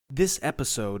This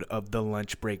episode of the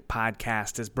Lunch Break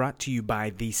Podcast is brought to you by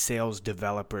The Sales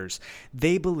Developers.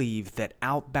 They believe that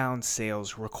outbound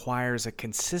sales requires a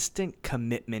consistent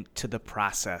commitment to the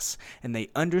process, and they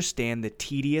understand the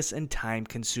tedious and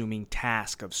time-consuming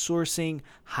task of sourcing,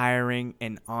 hiring,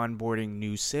 and onboarding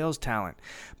new sales talent.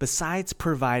 Besides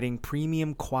providing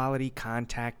premium quality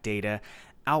contact data,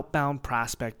 outbound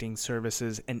prospecting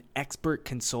services, and expert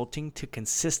consulting to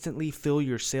consistently fill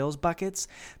your sales buckets,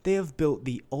 they have built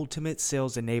the ultimate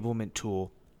sales enablement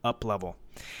tool, UpLevel.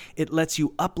 It lets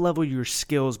you uplevel your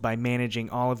skills by managing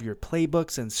all of your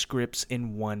playbooks and scripts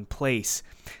in one place.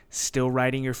 Still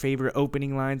writing your favorite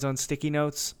opening lines on sticky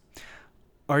notes?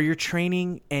 Are your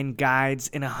training and guides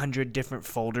in 100 different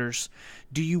folders?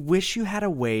 Do you wish you had a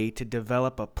way to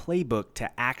develop a playbook to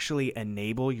actually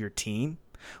enable your team?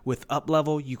 With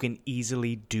UpLevel, you can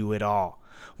easily do it all.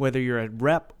 Whether you're a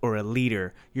rep or a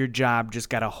leader, your job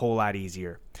just got a whole lot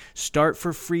easier. Start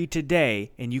for free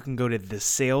today, and you can go to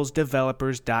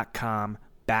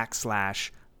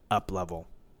thesalesdevelopers.com/UpLevel.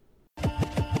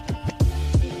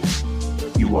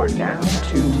 You are now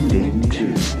tuned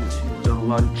into the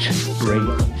Lunch Break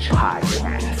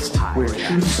Podcast, where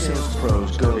true sales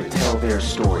pros go to tell their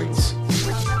stories.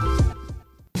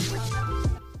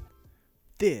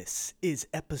 This is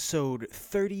episode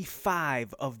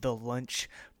 35 of the Lunch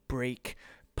Break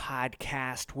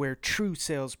Podcast, where true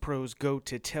sales pros go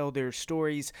to tell their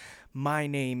stories. My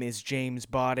name is James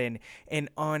Bodden, and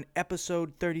on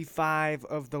episode 35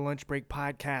 of the Lunch Break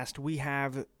Podcast, we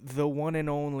have the one and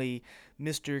only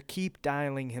Mr. Keep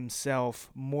Dialing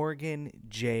himself, Morgan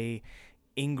J.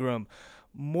 Ingram.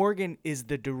 Morgan is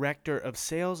the Director of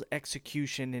Sales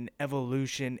Execution and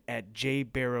Evolution at J.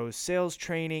 Barrows Sales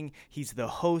Training. He's the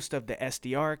host of the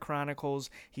SDR Chronicles.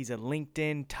 He's a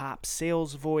LinkedIn top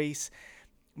sales voice.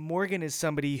 Morgan is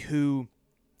somebody who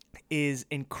is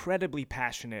incredibly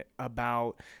passionate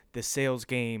about the sales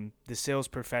game, the sales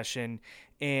profession,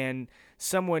 and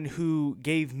someone who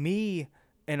gave me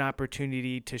an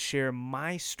opportunity to share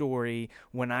my story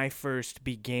when I first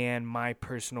began my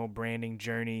personal branding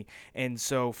journey. And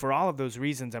so for all of those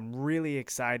reasons, I'm really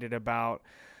excited about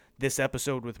this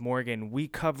episode with Morgan. We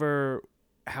cover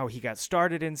how he got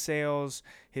started in sales,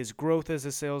 his growth as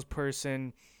a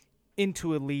salesperson,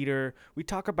 into a leader. We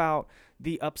talk about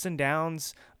the ups and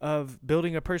downs of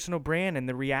building a personal brand and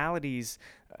the realities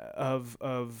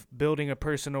of building a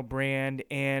personal brand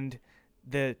and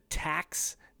the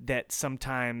tax that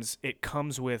sometimes it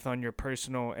comes with on your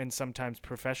personal and sometimes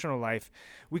professional life.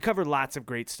 We cover lots of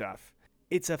great stuff.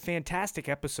 It's a fantastic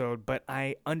episode, but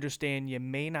I understand you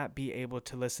may not be able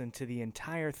to listen to the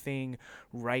entire thing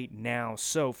right now.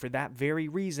 So for that very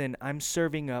reason, I'm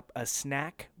serving up a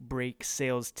snack break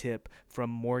sales tip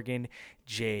from Morgan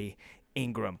J.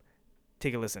 Ingram.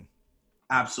 Take a listen.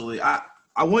 Absolutely. I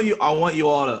want you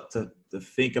all to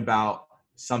think about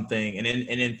something, and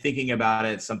in thinking about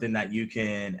it, something that you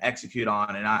can execute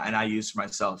on, and I use for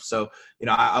myself. So,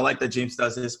 I like that James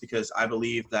does this because I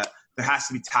believe that there has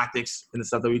to be tactics in the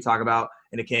stuff that we talk about,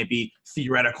 and it can't be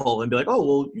theoretical and be like, oh,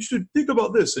 well, you should think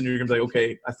about this, and you're gonna be like,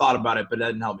 okay, I thought about it, but that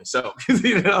didn't help me. So,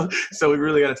 so we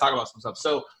really got to talk about some stuff.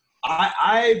 So,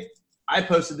 I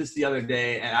posted this the other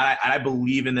day, and I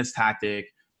believe in this tactic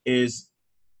is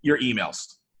your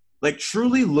emails. Like,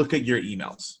 truly look at your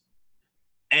emails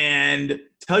and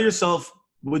tell yourself,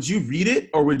 would you read it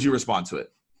or would you respond to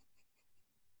it?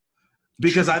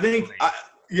 Because I think,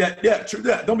 true.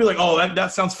 Don't be like, oh,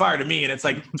 that sounds fire to me, and it's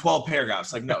like 12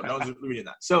 paragraphs. Like, no one's reading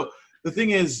that. So the thing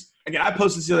is, again, I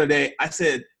posted this the other day. I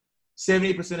said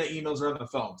 78% of emails are on the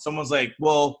phone. Someone's like,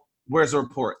 well, where's the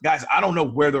report? Guys, I don't know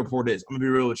where the report is. I'm going to be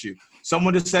real with you.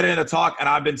 Someone just said it in a talk, and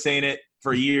I've been saying it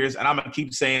for years, and I'm going to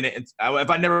keep saying it. If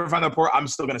I never find the report, I'm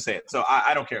still going to say it. So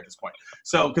I don't care at this point.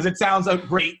 So, because it sounds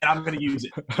great, and I'm going to use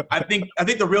it. I think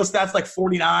the real stat's like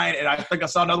 49, and I think I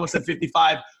saw another one said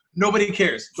 55. Nobody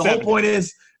cares. The whole point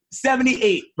is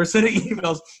 78% of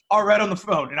emails are read on the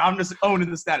phone, and I'm just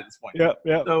owning the stat at this point.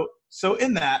 Yeah. So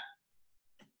in that,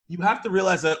 you have to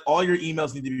realize that all your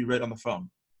emails need to be read on the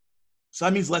phone. So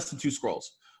that means less than 2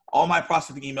 scrolls. All my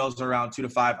prospecting emails are around 2 to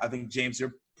 5. I think, James,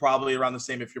 you're probably around the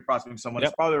same. If you're prospecting someone,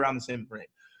 It's probably around the same rate.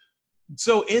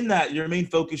 So in that, your main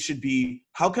focus should be,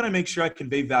 how can I make sure I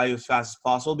convey value as fast as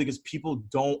possible? Because people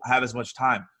don't have as much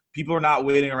time. People are not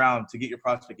waiting around to get your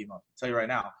prospect email. I'll tell you right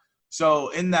now. So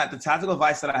in that, the tactical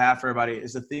advice that I have for everybody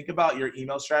is to think about your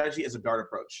email strategy as a dart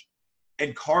approach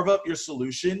and carve up your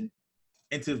solution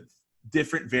into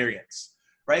different variants,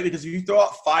 right? Because if you throw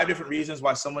out 5 different reasons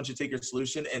why someone should take your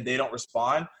solution and they don't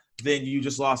respond, then you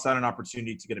just lost out on an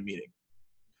opportunity to get a meeting.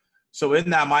 So in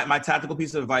that, my tactical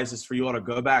piece of advice is for you all to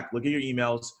go back, look at your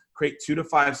emails, create 2 to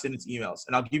 5 sentence emails.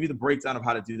 And I'll give you the breakdown of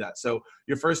how to do that. So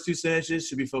your first 2 sentences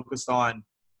should be focused on,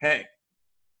 hey,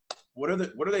 what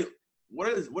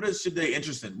should they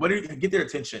interest in? What do you get their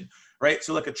attention, right?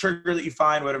 So like a trigger that you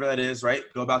find, whatever that is, right?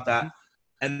 Go about that.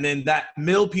 And then that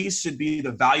middle piece should be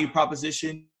the value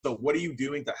proposition. So what are you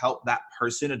doing to help that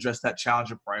person address that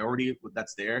challenge or priority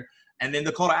that's there? And then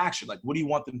the call to action, like what do you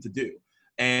want them to do?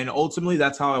 And ultimately,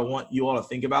 that's how I want you all to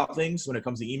think about things when it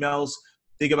comes to emails.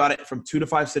 Think about it from 2 to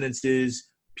 5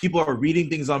 sentences. People are reading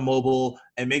things on mobile,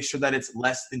 and make sure that it's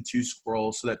less than 2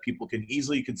 scrolls so that people can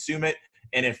easily consume it.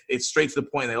 And if it's straight to the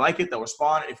point and they like it, they'll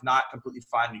respond. If not, completely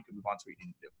fine. You can move on to what you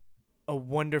need to do. A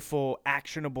wonderful,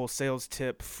 actionable sales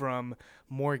tip from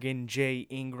Morgan J.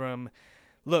 Ingram.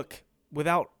 Look,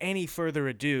 without any further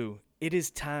ado, it is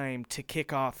time to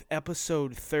kick off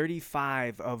episode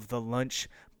 35 of the Lunch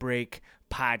Break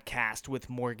Podcast with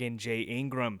Morgan J.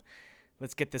 Ingram.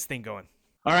 Let's get this thing going.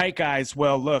 All right, guys.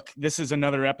 Well, look, this is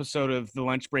another episode of the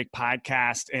Lunch Break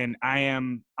Podcast, and I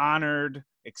am honored,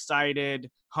 excited,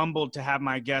 humbled to have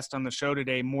my guest on the show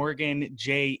today, Morgan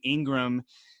J. Ingram.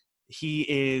 He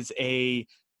is a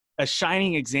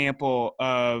shining example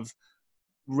of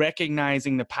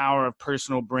recognizing the power of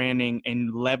personal branding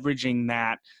and leveraging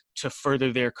that to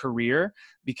further their career,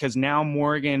 because now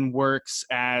Morgan works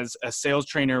as a sales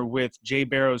trainer with Jay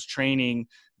Barrows Training.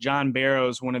 John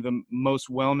Barrows, one of the most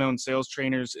well-known sales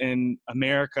trainers in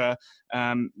America.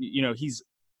 He's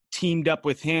teamed up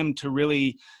with him to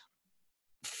really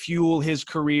fuel his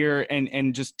career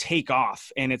and just take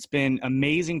off. And it's been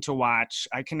amazing to watch.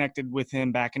 I connected with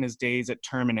him back in his days at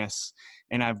Terminus,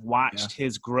 and I've watched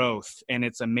his growth, and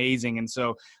it's amazing. And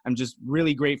so I'm just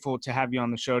really grateful to have you on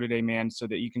the show today, man, so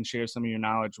that you can share some of your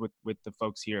knowledge with the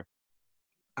folks here.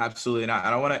 Absolutely. And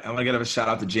I want to give a shout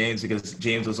out to James, because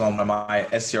James was on one of my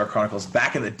SDR Chronicles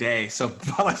back in the day. So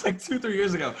like 2-3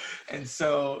 years ago. And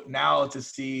so now to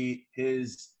see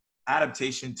his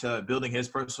adaptation to building his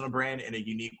personal brand in a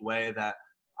unique way that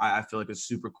I feel like is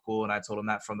super cool. And I told him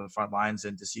that from the front lines,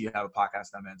 and to see you have a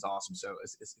podcast, that man's awesome. So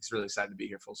it's really exciting to be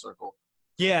here full circle.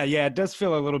 Yeah. It does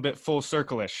feel a little bit full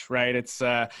circle-ish, right? It's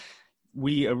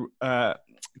we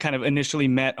kind of initially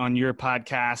met on your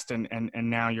podcast, and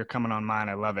now you're coming on mine.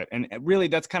 I love it. And really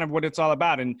that's kind of what it's all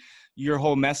about. And your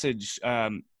whole message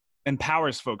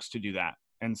empowers folks to do that.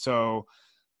 And so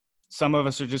some of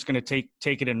us are just going to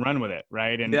take it and run with it.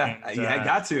 Right. And I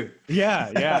got to.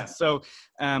 Yeah. So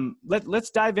let's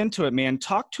dive into it, man.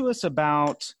 Talk to us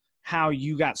about how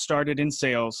you got started in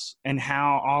sales and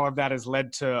how all of that has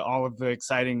led to all of the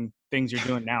exciting things you're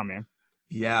doing now, man.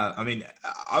 Yeah. I mean,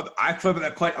 I flip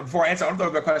that question before I answer. I'm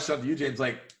throwing that question up to you, James.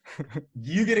 Like,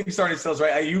 you getting started in sales,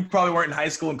 right? You probably weren't in high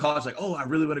school and college, like, oh, I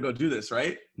really want to go do this,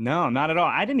 right? No, not at all.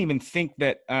 I didn't even think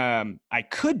that I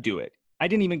could do it. I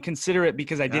didn't even consider it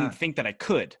because I didn't think that I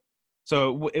could.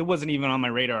 So it wasn't even on my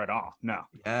radar at all. No.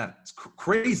 Yeah, it's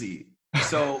crazy.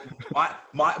 So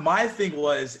my thing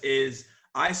is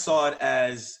I saw it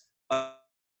as a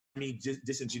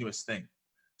disingenuous thing.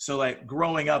 So like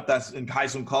growing up, that's in high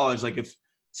school and college, like if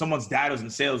someone's dad was in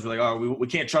sales, we're like, oh, we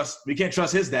can't trust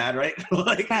his dad, right?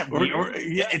 Like,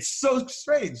 it's so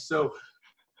strange. So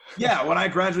yeah, when I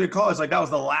graduated college, like that was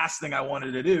the last thing I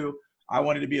wanted to do. I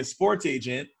wanted to be a sports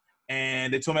agent.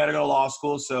 And they told me I had to go to law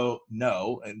school, so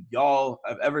no. And y'all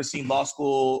have ever seen law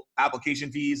school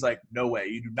application fees? Like, no way.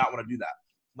 You do not want to do that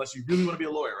unless you really want to be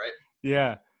a lawyer, right?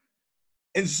 Yeah.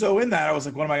 And so in that, I was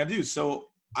like, what am I going to do? So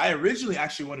I originally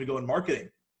actually wanted to go in marketing.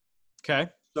 Okay.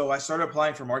 So I started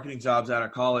applying for marketing jobs out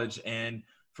of college. And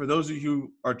for those of you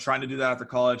who are trying to do that after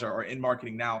college or are in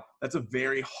marketing now, that's a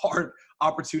very hard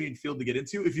opportunity and field to get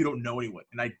into if you don't know anyone.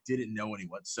 And I didn't know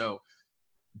anyone. So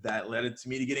that led it to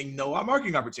me to getting no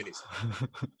marketing opportunities.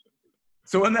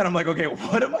 So in that, I'm like, okay,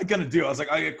 what am I going to do? I was like,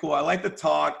 okay, cool. I like to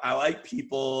talk. I like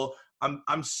people.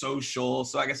 I'm social.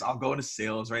 So I guess I'll go into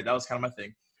sales, right? That was kind of my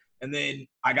thing. And then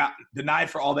I got denied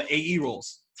for all the AE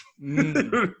roles.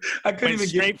 I couldn't even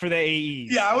straight for the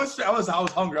AEs. Yeah, I was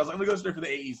hungry. I was like, let me go straight for the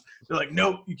AEs. They're like,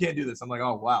 nope, you can't do this. I'm like,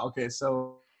 oh, wow. Okay.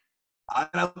 So I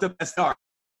looked up SDR,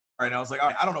 and I was like, all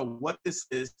right, I don't know what this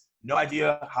is. No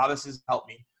idea how this has helped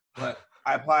me, but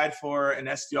I applied for an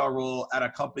SDR role at a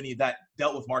company that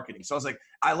dealt with marketing. So I was like,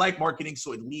 I like marketing,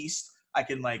 so at least I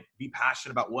can like be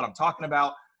passionate about what I'm talking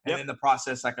about. And in the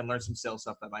process, I can learn some sales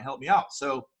stuff that might help me out.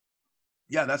 So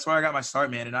yeah, that's where I got my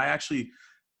start, man. And I actually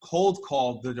cold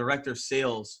called the director of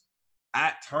sales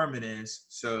at Terminus.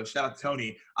 So shout out to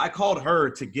Tony. I called her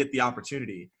to get the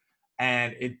opportunity.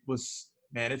 And it was,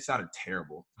 man, it sounded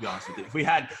terrible, to be honest with you.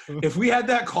 If we had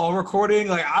that call recording,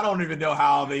 like I don't even know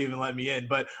how they even let me in.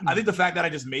 But I think the fact that I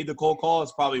just made the cold call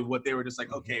is probably what they were just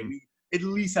like, okay, we at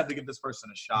least have to give this person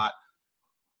a shot.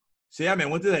 So yeah, man,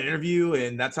 went through that interview,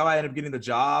 and that's how I ended up getting the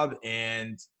job.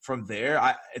 And from there,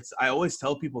 I always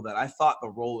tell people that I thought the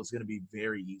role was going to be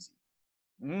very easy.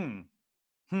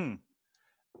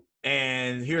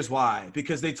 And here's why.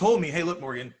 Because they told me, hey, look,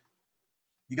 Morgan,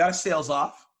 you got a sales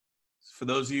off. For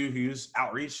those of you who use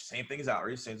outreach, same thing as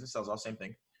outreach, same as sales off, same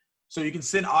thing. So you can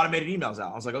send automated emails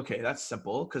out. I was like, okay, that's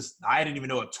simple, because I didn't even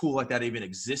know a tool like that even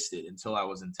existed until I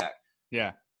was in tech.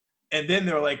 Yeah. And then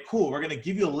they're like, cool, we're going to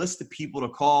give you a list of people to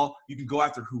call. You can go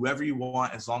after whoever you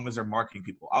want as long as they're marketing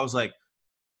people. I was like,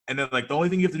 and then like, the only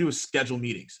thing you have to do is schedule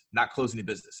meetings, not close any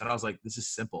business. And I was like, this is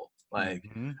simple. Like,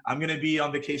 I'm going to be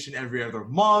on vacation every other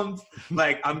month.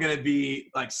 Like, I'm going to be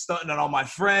like stunting on all my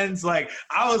friends. Like,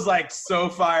 I was like so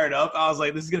fired up. I was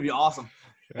like, this is going to be awesome.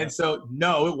 Yeah. And so,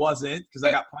 no, it wasn't, because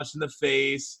I got punched in the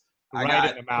face. I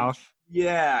got in the mouth.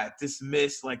 Yeah,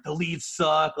 dismissed. Like, the leads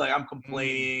suck. Like, I'm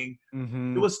complaining.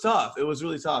 It was tough. It was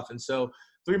really tough. And so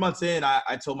 3 months in,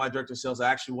 I told my director of sales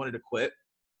I actually wanted to quit.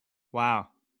 Wow.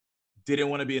 Didn't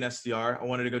want to be an SDR. I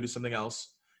wanted to go do something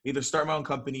else. Either start my own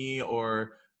company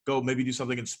or go maybe do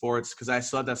something in sports, because I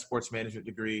still had that sports management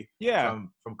degree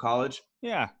from college.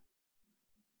 Yeah.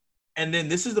 And then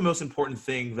this is the most important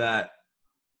thing that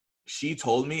she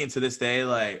told me, and to this day,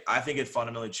 like, I think it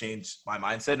fundamentally changed my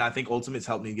mindset, and I think ultimately it's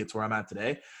helped me get to where I'm at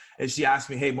today. And she asked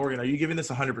me, hey, Morgan, are you giving this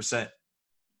 100%?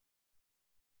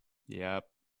 Yep.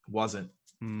 Wasn't.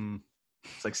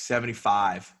 It's like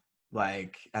 75,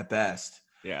 like, at best.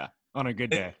 Yeah, on a good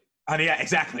day. Yeah,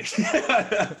 exactly.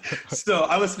 So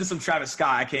I listened to some Travis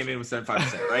Scott. I came in with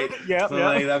 75%, right? Yeah. So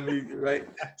like, that'd be, right.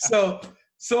 So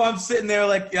I'm sitting there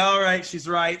like, yeah, all right, she's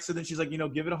right. So then she's like,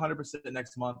 give it 100%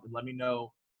 next month and let me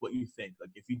know what you think.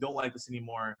 Like, if you don't like this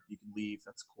anymore, you can leave.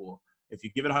 That's cool. If you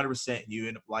give it 100% and you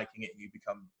end up liking it and you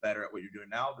become better at what you're doing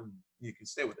now, then you can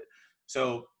stay with it.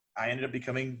 So I ended up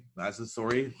becoming, as the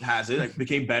story has it, I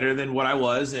became better than what I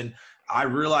was. And I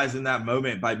realized in that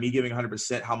moment, by me giving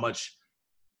 100%, how much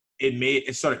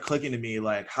it started clicking to me,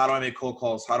 like, how do I make cold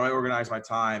calls? How do I organize my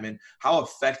time? And how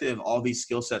effective all these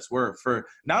skill sets were for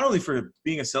not only for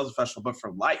being a sales professional, but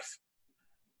for life.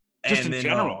 Just and in then,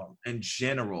 general. In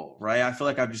general, right? I feel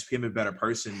like I just became a better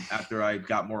person after I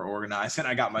got more organized and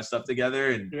I got my stuff together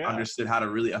and understood how to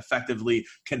really effectively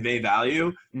convey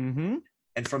value.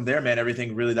 And from there, man,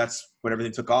 that's when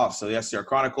everything took off. So the SDR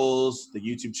Chronicles, the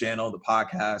YouTube channel, the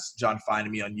podcast, John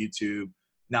finding me on YouTube,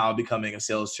 now becoming a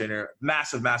sales trainer,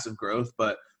 massive, massive growth.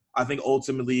 But I think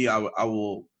ultimately I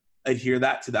will adhere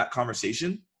that to that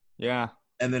conversation. Yeah.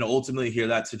 And then ultimately adhere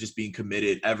that to just being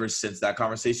committed ever since that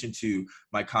conversation to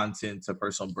my content, to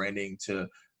personal branding, to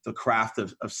the craft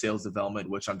of sales development,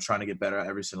 which I'm trying to get better at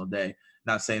every single day.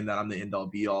 Not saying that I'm the end all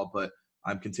be all, but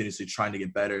I'm continuously trying to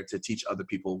get better to teach other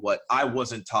people what I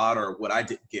wasn't taught or what I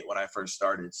didn't get when I first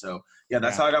started. So yeah,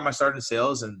 that's how I got my start in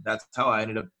sales. And that's how I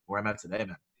ended up where I'm at today,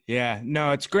 man. Yeah,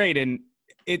 no, it's great. And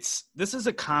this is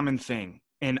a common thing.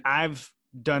 And I've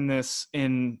done this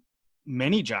in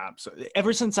many jobs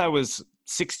ever since I was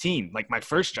 16, like my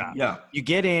first job. Yeah. You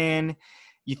get in,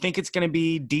 you think it's going to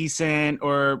be decent,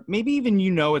 or maybe even,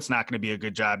 it's not going to be a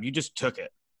good job. You just took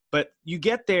it, but you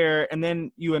get there and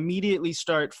then you immediately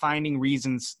start finding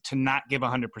reasons to not give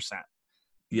 100%.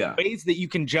 Yeah. Ways that you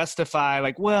can justify,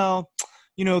 like, well,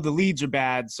 the leads are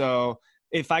bad. So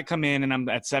if I come in and I'm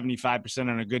at 75%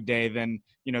 on a good day, then,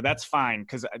 that's fine.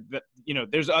 Cause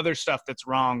there's other stuff that's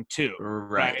wrong too.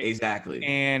 Right. Exactly.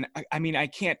 And I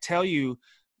can't tell you,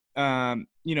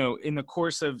 in the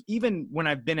course of, even when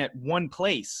I've been at one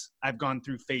place, I've gone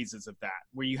through phases of that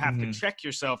where you have to check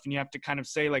yourself and you have to kind of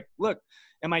say, like, look,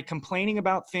 am I complaining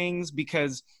about things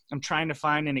because I'm trying to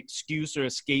find an excuse or a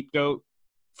scapegoat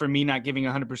for me not giving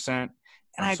 100%? And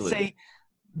Absolutely. I'd say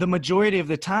the majority of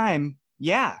the time,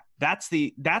 yeah, that's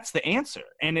the answer.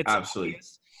 And it's absolutely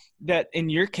obvious that in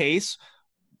your case,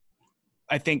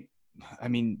 the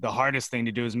hardest thing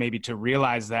to do is maybe to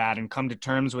realize that and come to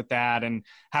terms with that and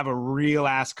have a real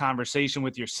ass conversation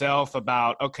with yourself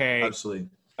about, okay, absolutely.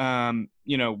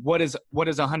 What does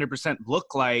 100%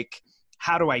 look like?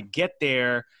 How do I get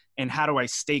there? And how do I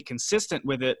stay consistent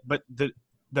with it? But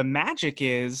the magic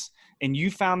is, and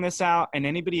you found this out, and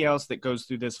anybody else that goes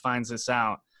through this finds this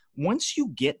out, once you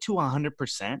get to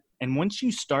 100% and once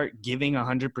you start giving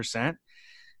 100%,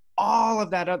 all of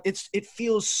that up, it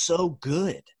feels so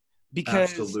good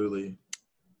because absolutely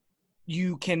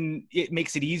it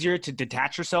makes it easier to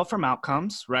detach yourself from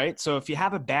outcomes, right? So if you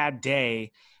have a bad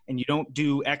day and you don't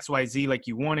do XYZ like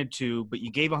you wanted to, but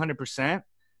you gave 100%,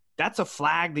 that's a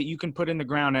flag that you can put in the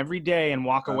ground every day and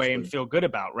walk away and feel good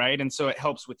about, right? And so it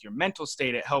helps with your mental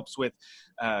state. It helps with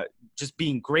just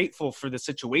being grateful for the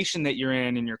situation that you're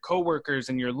in and your coworkers,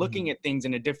 and you're looking at things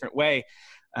in a different way.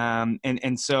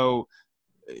 And so,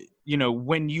 you know,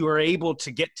 when you are able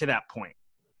to get to that point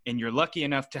and you're lucky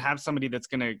enough to have somebody that's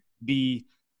going to be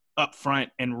upfront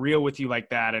and real with you like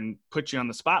that and put you on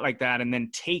the spot like that, and then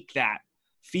take that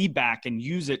feedback and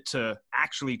use it to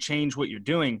actually change what you're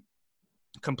doing,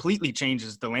 completely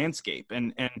changes the landscape.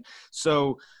 And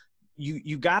so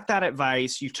you got that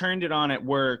advice, you turned it on at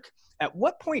work. At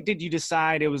what point did you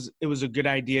decide it was a good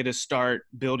idea to start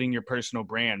building your personal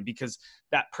brand? Because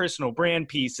that personal brand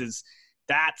piece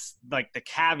that's like the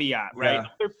caveat, right?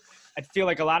 Yeah. I feel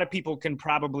like a lot of people can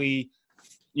probably,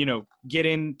 you know, get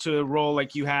into a role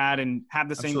like you had and have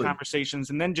the same conversations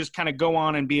and then just kind of go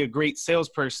on and be a great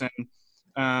salesperson,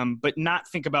 but not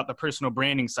think about the personal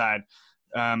branding side.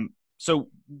 So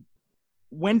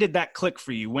when did that click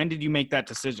for you? When did you make that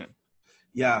decision?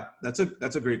 Yeah, that's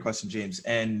a great question, James.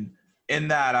 And in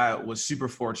that, I was super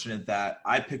fortunate that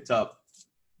I picked up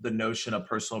the notion of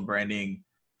personal branding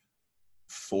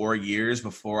 4 years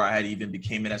before I had even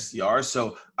became an SDR.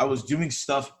 So I was doing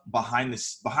stuff behind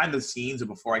the scenes and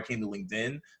before I came to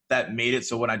LinkedIn that made it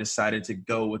so when I decided to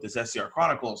go with this SDR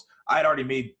Chronicles, I had already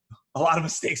made a lot of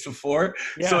mistakes before.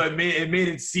 Yeah. So it made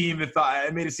it seem like,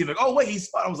 oh wait, he's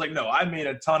fun. I was like, no, I made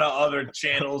a ton of other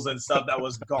channels and stuff that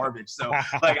was garbage. So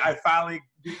like I finally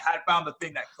had found the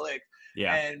thing that clicked.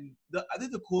 Yeah. And I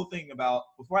think the cool thing about,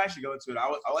 before I actually go into it, I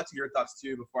like to hear your thoughts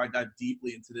too, before I dive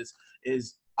deeply into this,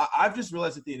 is I've just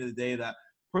realized at the end of the day that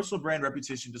personal brand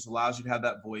reputation just allows you to have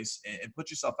that voice and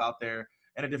put yourself out there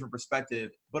in a different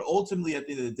perspective. But ultimately, at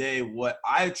the end of the day, what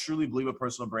I truly believe a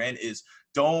personal brand is,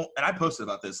 and I posted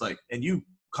about this, like, and you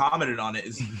commented on it,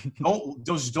 is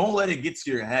don't let it get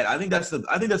to your head. I think that's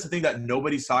the thing that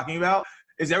nobody's talking about,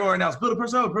 is everyone right now is build a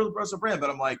personal brand. But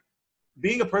I'm like,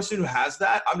 being a person who has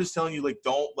that, I'm just telling you, like,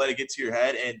 don't let it get to your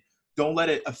head and don't let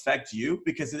it affect you,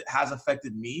 because it has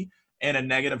affected me in a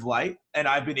negative light. And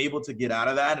I've been able to get out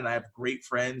of that. And I have great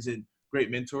friends and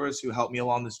great mentors who help me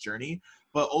along this journey.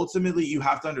 But ultimately, you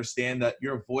have to understand that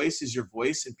your voice is your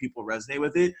voice and people resonate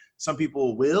with it. Some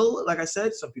people will, like I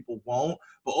said, some people won't.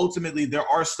 But ultimately, there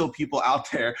are still people out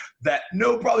there that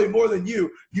know probably more than you.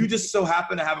 You just so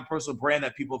happen to have a personal brand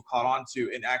that people have caught on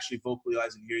to and actually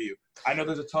vocalize and hear you. I know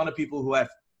there's a ton of people who have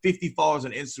 50 followers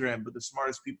on Instagram, but the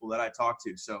smartest people that I talk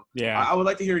to. So yeah, I would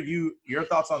like to hear your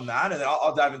thoughts on that. And then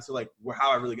I'll dive into like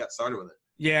how I really got started with it.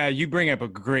 Yeah, you bring up a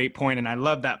great point, and I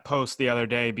love that post the other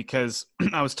day because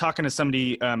I was talking to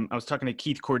somebody. I was talking to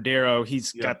Keith Cordero.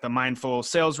 He's got the Mindful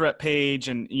Sales Rep page,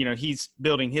 and you know he's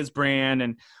building his brand.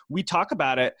 And we talk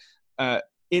about it.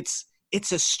 It's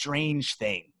a strange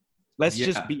thing. Let's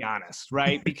just be honest,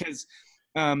 right? Because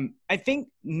I think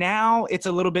now it's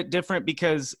a little bit different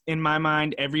because in my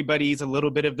mind, everybody's a little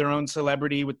bit of their own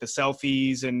celebrity with the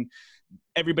selfies, and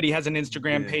everybody has an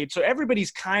Instagram page, so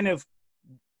everybody's kind of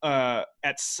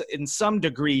in some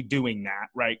degree doing that,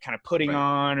 right? Kind of putting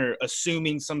on or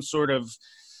assuming some sort of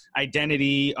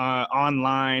identity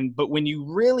online. But when you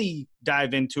really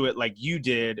dive into it like you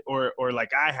did or like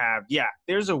I have,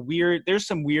 there's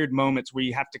some weird moments where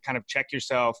you have to kind of check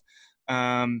yourself,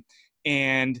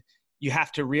 and you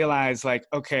have to realize like,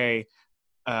 okay,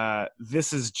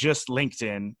 this is just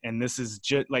LinkedIn, and this is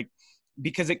just like,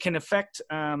 because it can affect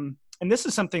and this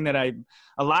is something that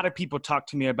a lot of people talk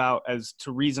to me about as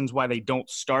to reasons why they don't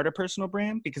start a personal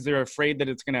brand, because they're afraid that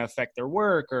it's going to affect their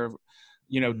work or,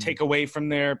 you know, take away from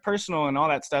their personal and all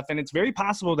that stuff. And it's very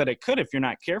possible that it could if you're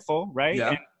not careful, right? Yeah.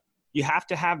 And you have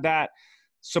to have that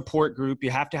support group.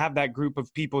 You have to have that group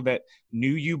of people that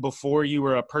knew you before you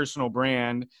were a personal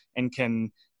brand and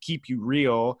can keep you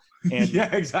real. And yeah,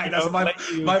 exactly. You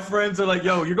know, my friends are like,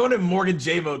 yo, you're going in Morgan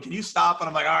J mode. Can you stop? And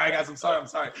I'm like, all right, guys, I'm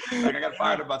sorry. Like I got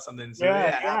fired about something. So,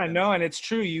 no, and it's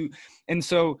true. And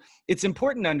so it's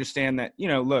important to understand that, you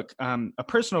know, look, a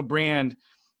personal brand,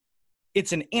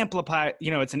 it's an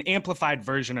amplified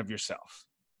version of yourself.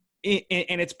 And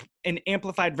it's an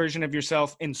amplified version of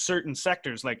yourself in certain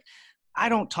sectors. Like I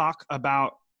don't talk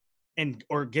about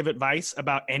or give advice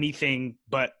about anything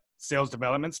but sales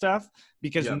development stuff,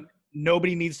 because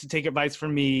nobody needs to take advice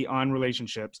from me on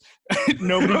relationships.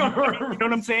 Nobody, you know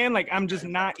what I'm saying? Like, I'm just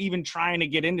not even trying to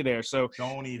get into there. So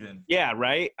don't even. Yeah.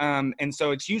 Right. And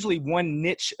so it's usually one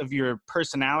niche of your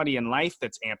personality and life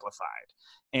that's amplified.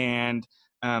 And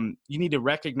you need to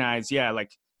recognize,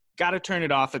 like, got to turn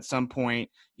it off at some point.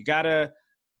 You got to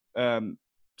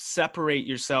separate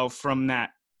yourself from that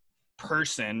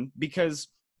person, because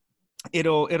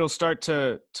it'll start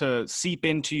to seep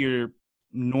into your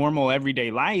normal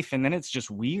everyday life, and then it's just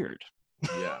weird.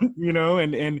 Yeah. You know,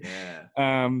 and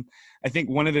I think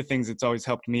one of the things that's always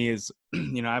helped me is,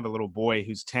 you know, I have a little boy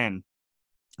who's 10,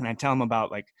 and I tell him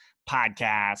about like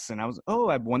podcasts, and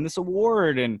I've won this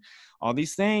award and all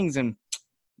these things, and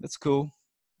that's cool.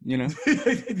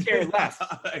 Care less.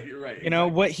 You're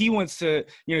right. What he wants to,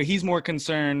 he's more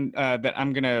concerned that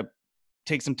I'm going to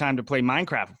take some time to play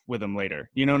Minecraft with him later.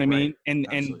 You know what I mean? And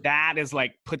that is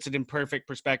like, puts it in perfect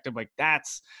perspective. Like,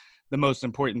 that's the most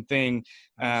important thing.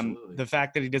 The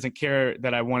fact that he doesn't care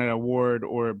that I won an award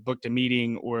or booked a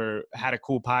meeting or had a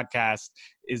cool podcast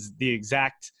is the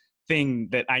exact thing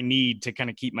that I need to kind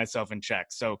of keep myself in check.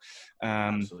 So,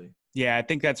 yeah, I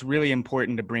think that's really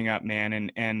important to bring up,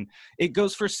 man. And it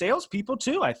goes for salespeople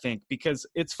too, I think, because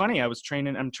it's funny.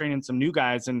 I'm training some new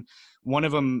guys, and one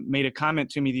of them made a comment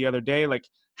to me the other day, like,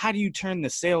 how do you turn the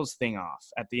sales thing off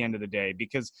at the end of the day?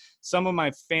 Because some of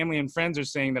my family and friends are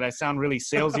saying that I sound really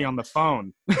salesy on the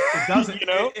phone. It doesn't,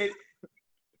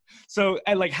 So,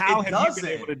 like, how have you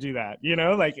been able to do that?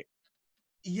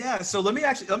 Yeah. So let me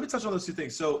touch on those two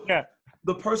things. So yeah.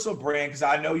 The personal brand, because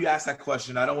I know you asked that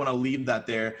question. I don't want to leave that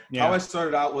there. Yeah. How I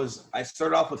started off with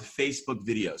Facebook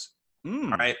videos.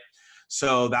 All right.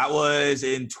 So that was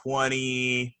in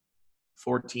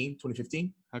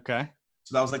 2015. Okay.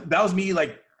 So that was me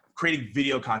like creating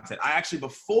video content. I actually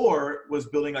before was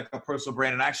building like a personal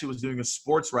brand, and I actually was doing a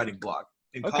sports writing blog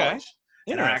in college.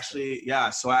 And I actually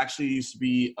used to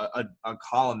be a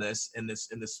columnist in this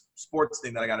sports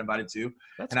thing that I got invited to.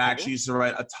 That's cool. I actually used to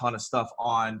write a ton of stuff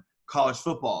on college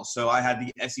football. So I had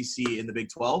the SEC in the Big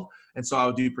 12. And so I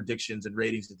would do predictions and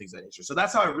ratings and things of that nature. So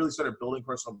that's how I really started building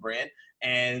personal brand.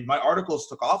 And my articles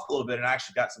took off a little bit, and I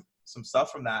actually got some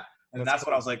stuff from that. And that's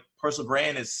when I was like, personal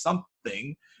brand is something.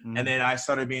 Mm-hmm. And then I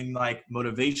started being like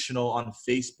motivational on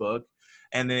Facebook.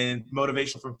 And then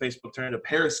motivation from Facebook turned into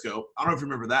Periscope. I don't know if you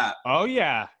remember that. Oh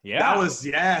yeah. Yeah. That was,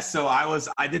 So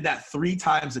I did that 3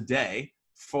 times a day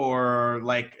for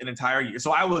like an entire year.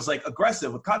 So I was like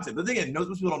aggressive with content. The thing is,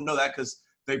 most people don't know that because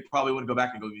they probably wouldn't go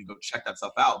back and go check that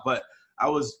stuff out. But I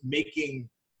was making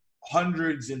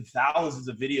hundreds and thousands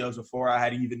of videos before I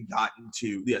had even gotten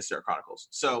to the SDR Chronicles.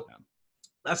 So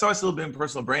that's how I still been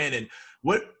personal brand. And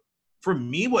what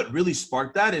really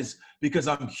sparked that is because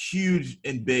I'm huge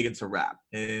and big into rap,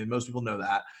 and most people know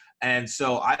that. And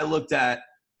so I looked at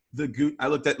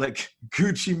like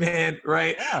Gucci Mane,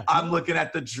 right? Yeah. I'm looking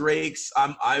at the Drakes.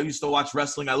 I used to watch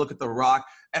wrestling. I look at The Rock,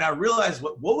 and I realized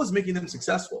what was making them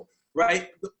successful, right?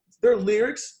 Their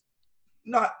lyrics,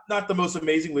 not the most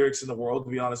amazing lyrics in the world, to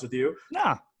be honest with you.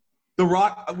 Nah. The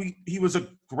Rock, he was a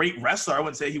great wrestler. I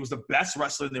wouldn't say he was the best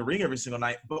wrestler in the ring every single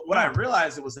night. But what I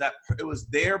realized it was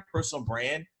their personal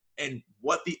brand and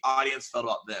what the audience felt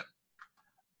about them.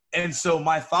 And so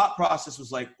my thought process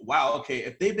was like, wow, okay,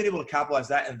 if they've been able to capitalize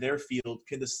that in their field,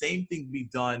 can the same thing be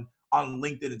done on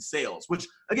LinkedIn and sales? Which,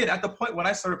 again, at the point when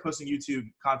I started posting YouTube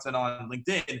content on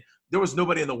LinkedIn, there was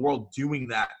nobody in the world doing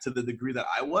that to the degree that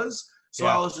I was. So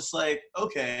I was just like,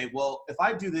 okay, well, if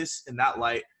I do this in that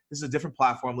light, this is a different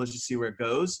platform. Let's just see where it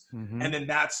goes. Mm-hmm. And then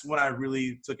that's when I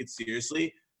really took it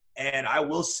seriously. And I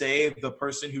will say the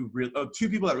person who two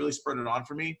people that really spurred it on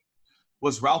for me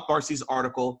was Ralph Barcy's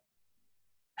article.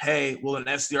 Hey, will an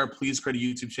SDR please create a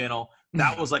YouTube channel?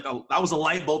 That was a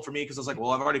light bulb for me, because I was like,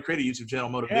 well, I've already created a YouTube channel,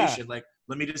 motivation. Like,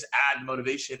 let me just add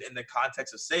motivation in the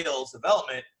context of sales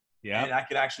development. Yeah. And I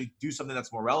could actually do something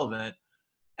that's more relevant.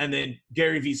 And then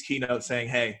Gary Vee's keynote saying,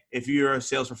 hey, if you're a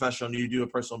sales professional and you do a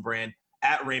personal brand,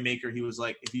 at Rainmaker, he was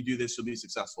like, if you do this, you'll be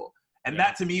successful. And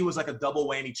that to me was like a double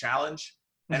whammy challenge.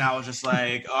 And I was just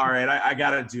like, all right, I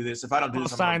got to do this. If I don't do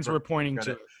this, signs were pointing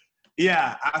to it.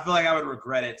 Yeah, I feel like I would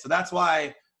regret it. So that's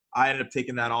why I ended up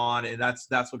taking that on. And that's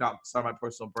what got started my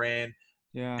personal brand.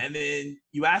 Yeah. And then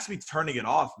you asked me turning it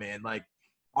off, man. Like,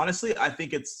 honestly, I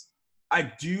think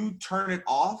I do turn it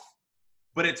off,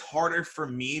 but it's harder for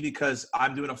me because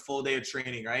I'm doing a full day of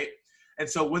training, right? And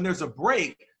so when there's a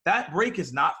break, that break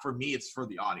is not for me, it's for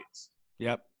the audience.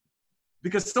 Yep.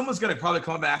 Because someone's going to probably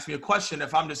come up and ask me a question.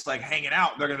 If I'm just like hanging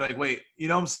out, they're going to be like, wait,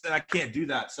 I'm saying I can't do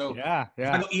that. So if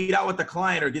I go eat out with the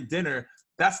client or get dinner,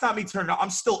 that's not me turning off.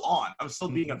 I'm still on. I'm still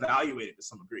being evaluated to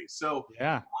some degree. So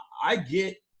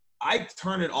I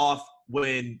turn it off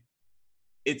when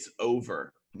it's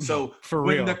over. So for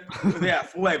real.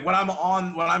 Like when I'm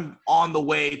on the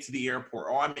way to the airport,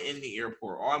 or I'm in the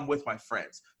airport, or I'm with my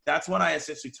friends, that's when I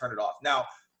essentially turn it off. Now,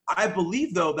 I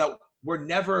believe though that we're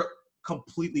never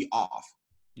completely off.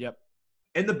 Yep.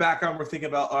 In the background, we're thinking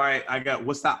about, all right,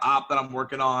 what's that op that I'm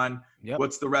working on? Yep.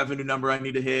 What's the revenue number I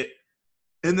need to hit?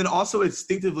 And then also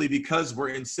instinctively, because we're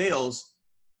in sales,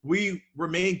 we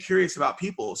remain curious about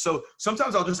people. So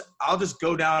sometimes I'll just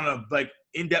go down a like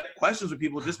in-depth questions with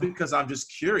people just because I'm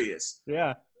just curious.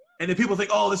 Yeah. And then people think,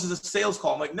 oh, this is a sales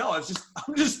call. I'm like, no,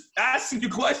 I'm just asking you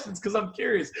questions because I'm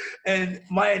curious. And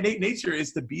my innate nature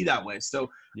is to be that way. So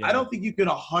I don't think you can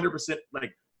 100%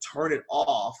 like turn it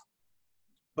off.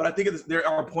 But I think there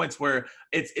are points where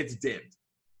it's dimmed.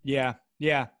 Yeah.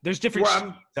 Yeah. There's different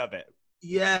shades of it.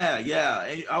 Yeah.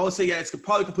 And I will say, it's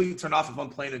probably completely turned off if I'm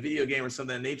playing a video game or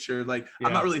something in nature. Like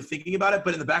I'm not really thinking about it,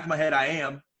 but in the back of my head, I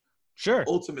am. Sure.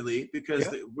 Ultimately, because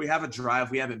we have a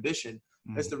drive, we have ambition.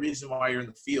 That's the reason why you're in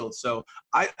the field. So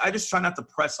I just try not to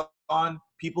press on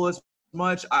people as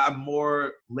much. I'm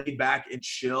more laid back and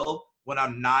chill when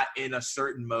I'm not in a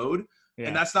certain mode. Yeah.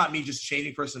 And that's not me just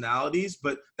changing personalities,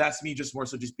 but that's me just more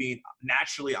so just being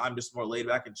naturally, I'm just more laid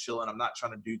back and chill, and I'm not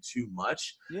trying to do too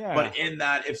much. Yeah. But in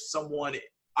that,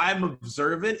 I'm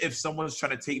observant if someone's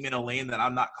trying to take me in a lane that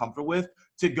I'm not comfortable with,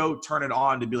 to go turn it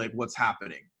on to be like, what's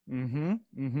happening? And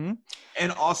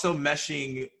also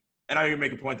meshing, and I know you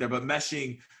make a point there, but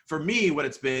meshing for me, what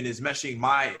it's been is meshing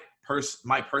my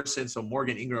person, so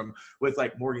Morgan Ingram, with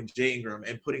like Morgan J. Ingram,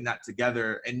 and putting that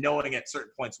together and knowing at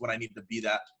certain points when I need to be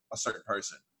a certain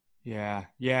person. Yeah.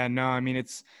 No, I mean,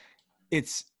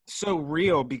 it's so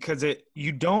real because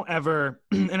you don't ever,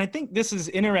 and I think this is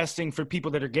interesting for people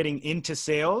that are getting into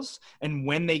sales, and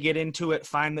when they get into it,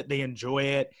 find that they enjoy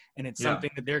it. And it's something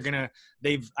that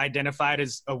they've identified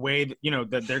as a way that,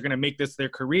 that they're going to make this their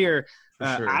career.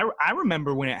 Sure. I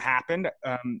remember when it happened.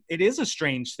 It is a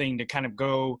strange thing to kind of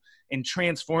go and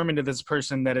transform into this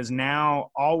person that is now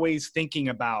always thinking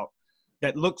about,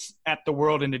 that looks at the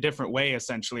world in a different way.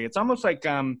 Essentially, it's almost like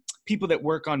people that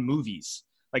work on movies,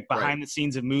 like behind the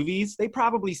scenes of movies. They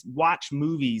probably watch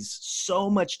movies so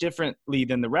much differently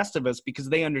than the rest of us because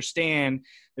they understand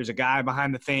there's a guy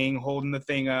behind the thing holding the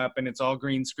thing up and it's all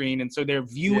green screen. And so they're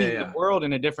viewing the world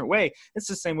in a different way. It's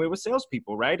the same way with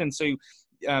salespeople, right? And so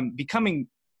becoming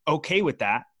okay with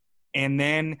that, and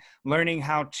then learning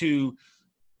how to,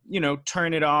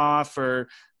 turn it off or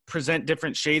present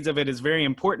different shades of it is very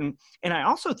important. And I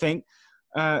also think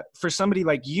for somebody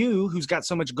like you who's got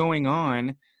so much going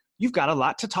on, you've got a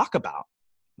lot to talk about,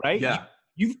 right? Yeah.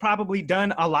 You've probably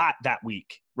done a lot that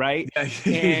week, right?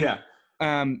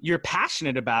 And you're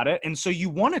passionate about it. And so you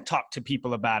want to talk to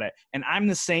people about it. And I'm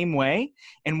the same way.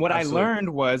 And what I learned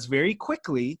was very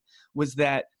quickly was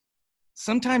that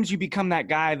sometimes you become that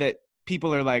guy that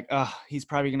people are like, oh, he's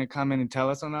probably going to come in and tell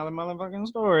us another motherfucking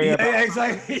story.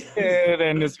 Exactly.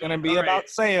 And it's going to be about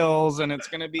sales, and it's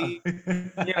going to be,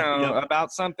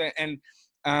 about something.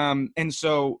 And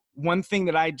so one thing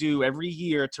that I do every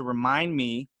year to remind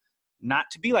me not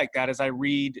to be like that is I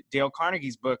read Dale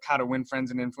Carnegie's book, How to Win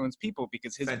Friends and Influence People,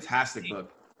 because his fantastic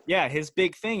book. Yeah. His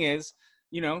big thing is,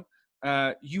 you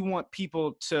want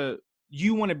people to,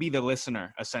 you want to be the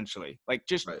listener, essentially, like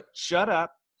just shut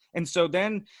up. And so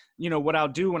then, what I'll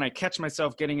do when I catch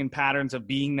myself getting in patterns of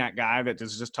being that guy that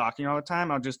is just talking all the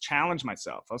time, I'll just challenge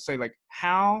myself. I'll say, like,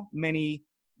 how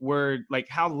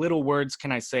little words can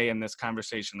I say in this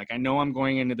conversation? Like, I know I'm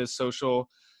going into this social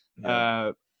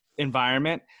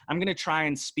environment. I'm going to try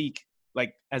and speak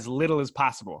like as little as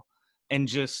possible and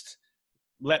just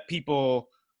let people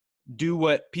do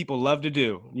what people love to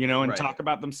do, and talk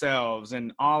about themselves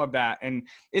and all of that. And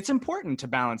it's important to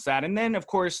balance that. And then, of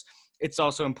course, it's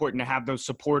also important to have those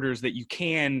supporters that you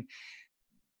can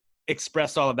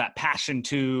express all of that passion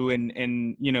to,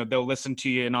 and they'll listen to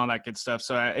you and all that good stuff.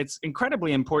 So it's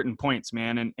incredibly important points,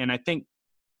 man. And I think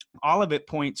all of it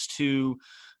points to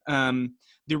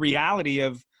the reality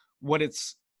of what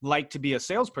it's like to be a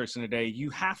salesperson today.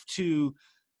 You have to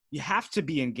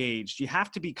be engaged. You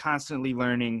have to be constantly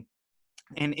learning.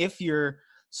 And if you're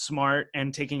smart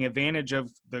and taking advantage of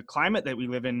the climate that we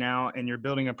live in now, and you're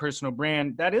building a personal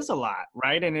brand, that is a lot,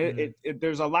 right? And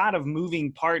there's a lot of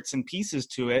moving parts and pieces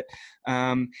to it.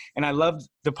 And I loved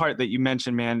the part that you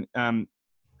mentioned, man,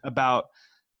 about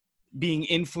being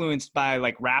influenced by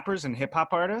like rappers and hip hop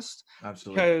artists.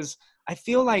 Absolutely. Because I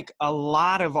feel like a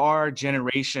lot of our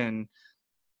generation,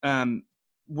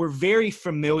 we're very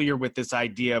familiar with this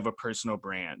idea of a personal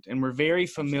brand, and we're very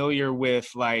familiar with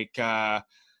like,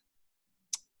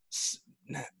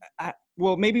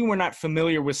 well, maybe we're not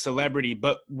familiar with celebrity,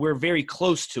 but we're very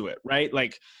close to it, right?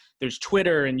 Like there's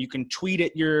Twitter, and you can tweet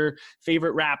at your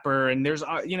favorite rapper, and there's,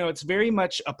 it's very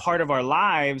much a part of our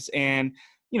lives. And,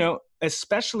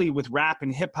 especially with rap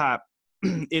and hip hop,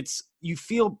 you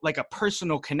feel like a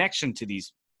personal connection to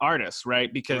these artists,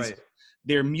 right? Because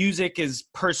their music is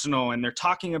personal, and they're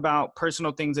talking about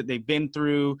personal things that they've been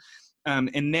through.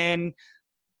 And then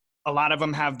a lot of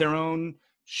them have their own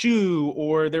shoe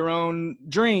or their own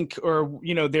drink, or,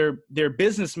 you know, they're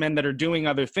businessmen that are doing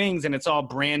other things, and it's all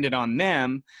branded on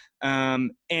them.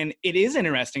 And it is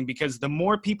interesting because the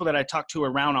more people that I talk to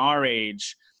around our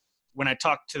age, when I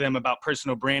talk to them about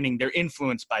personal branding, they're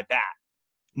influenced by that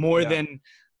more than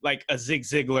like a Zig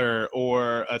Ziglar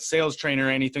or a sales trainer or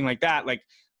anything like that. Like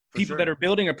people that are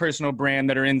building a personal brand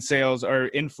that are in sales are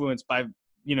influenced by,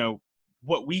 you know,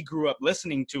 what we grew up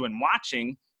listening to and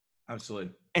watching.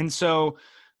 Absolutely. And so,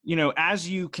 you know, as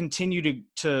you continue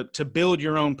to build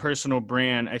your own personal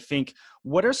brand, I think,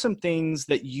 what are some things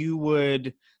that you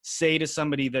would say to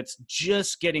somebody that's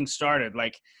just getting started?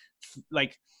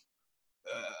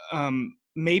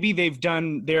 Maybe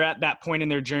they're at that point in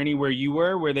their journey where you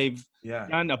were, where they've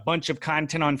done a bunch of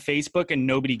content on Facebook and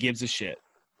nobody gives a shit,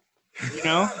 you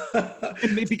know?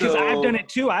 Because I've done it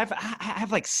too. I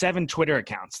have like 7 Twitter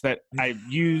accounts that I've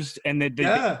used and they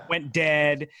went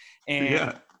dead.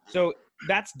 And so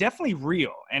that's definitely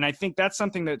real. And I think that's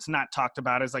something that's not talked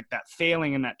about, is like that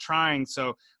failing and that trying.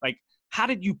 So like, how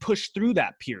did you push through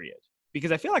that period?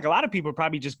 Because I feel like a lot of people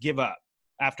probably just give up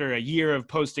after a year of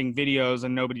posting videos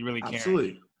and nobody really cares.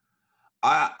 Absolutely.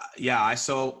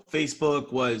 So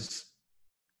Facebook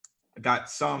got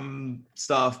some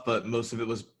stuff, but most of it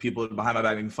was people behind my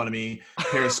back making fun of me.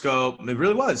 Periscope, it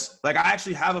really was. Like, I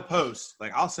actually have a post.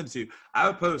 Like, I'll send it to you. I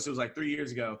have a post. It was like 3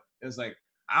 years ago. It was like,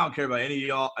 I don't care about any of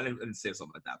y'all. I didn't say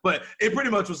something like that. But it pretty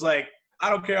much was like, I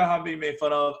don't care how I'm being made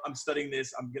fun of. I'm studying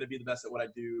this. I'm going to be the best at what I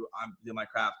do. I'm doing my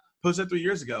craft. Posted 3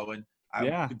 years ago. And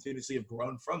I continuously have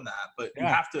grown from that. But you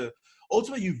have to,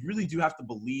 ultimately, you really do have to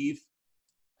believe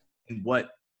in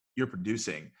what you're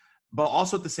producing. But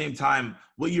also at the same time,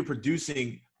 what you're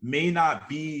producing may not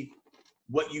be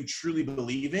what you truly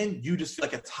believe in. You just feel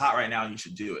like it's hot right now and you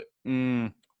should do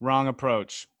it. Wrong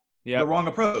approach. Yeah, the wrong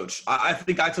approach. I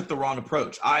think I took the wrong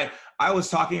approach. I was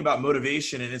talking about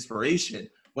motivation and inspiration,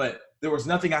 but there was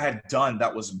nothing I had done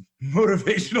that was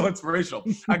motivational, inspirational.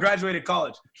 I graduated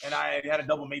college and I had a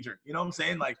double major. You know what I'm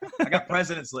saying? Like, I got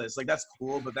president's list. Like, that's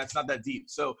cool, but that's not that deep.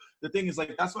 So the thing is,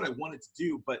 like, that's what I wanted to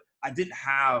do, but I didn't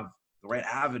have the right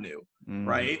avenue,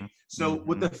 right? So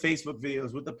with the Facebook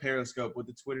videos, with the Periscope, with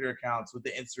the Twitter accounts, with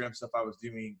the Instagram stuff I was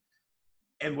doing,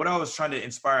 and what I was trying to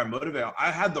inspire and motivate,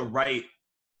 I had the right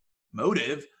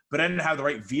motive, but I didn't have the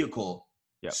right vehicle.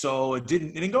 So it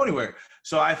didn't go anywhere.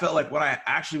 So I felt like when I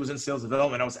actually was in sales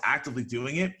development, I was actively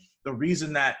doing it. The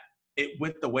reason that it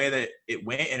went the way that it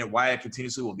went and why it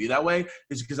continuously will be that way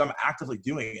is because I'm actively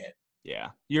doing it. Yeah.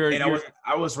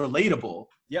 I was relatable.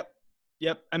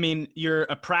 Yep. I mean, you're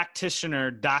a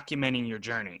practitioner documenting your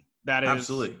journey. That is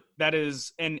absolutely. That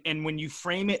is, and when you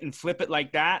frame it and flip it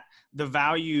like that, the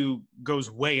value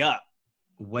goes way up.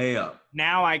 Way up.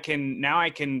 Now I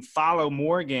can follow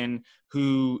Morgan,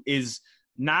 who is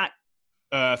not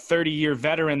a 30-year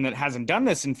veteran that hasn't done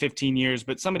this in 15 years,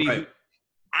 but somebody who's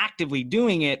actively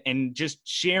doing it and just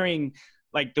sharing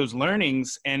like those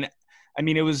learnings. And I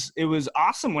mean, it was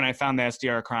awesome when I found the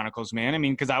SDR Chronicles, man. I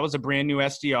mean, because I was a brand new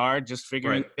SDR, just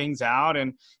figuring things out.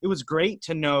 And it was great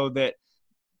to know that,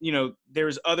 you know,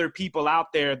 there's other people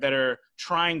out there that are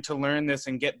trying to learn this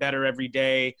and get better every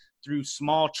day through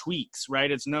small tweaks, right?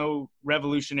 It's no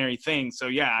revolutionary thing. So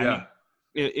I mean,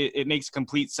 it makes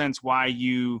complete sense why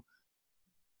you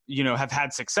have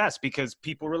had success, because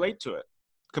people relate to it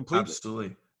completely.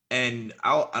 Absolutely. And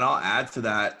I'll add to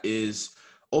that is,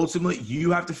 ultimately,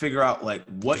 you have to figure out like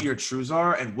what your truths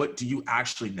are and what do you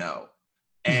actually know.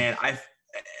 And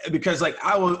because like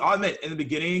I'll admit in the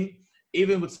beginning,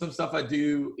 even with some stuff I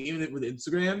do, even with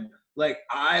Instagram, like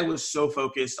I was so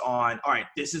focused on, all right,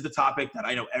 this is the topic that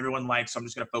I know everyone likes, so I'm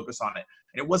just going to focus on it.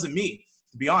 And it wasn't me,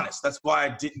 to be honest. That's why I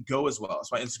didn't go as well.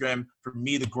 That's why Instagram, for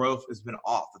me, the growth has been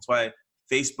off. That's why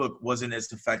Facebook wasn't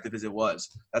as effective as it was.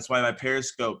 That's why my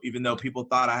Periscope, even though people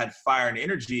thought I had fire and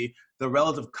energy, the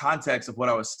relative context of what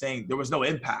I was saying, there was no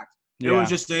impact. It was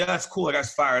just, that's cool. I got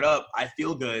fired up. I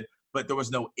feel good, but there was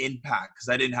no impact because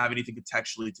I didn't have anything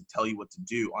contextually to tell you what to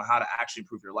do on how to actually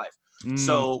improve your life.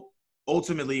 So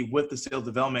ultimately, with the sales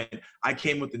development, I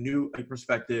came with a new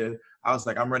perspective. I was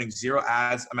like, I'm running 0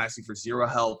 ads. I'm asking for 0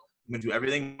 help. I'm going to do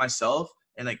everything myself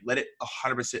and like let it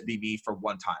 100% be me for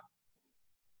one time.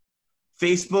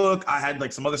 Facebook, I had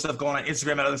like some other stuff going on.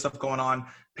 Instagram had other stuff going on.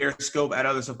 Periscope had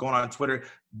other stuff going on Twitter.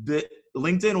 The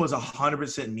LinkedIn was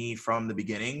 100% me from the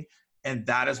beginning. And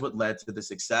that is what led to the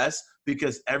success,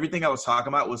 because everything I was talking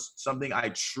about was something I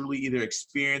truly either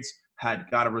experienced, had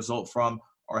got a result from,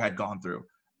 or had gone through.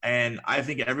 And I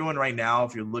think everyone right now,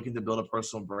 if you're looking to build a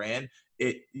personal brand,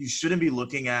 you shouldn't be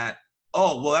looking at,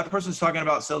 oh, well, that person's talking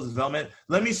about sales development.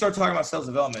 Let me start talking about sales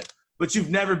development. but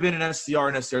you've never been an SDR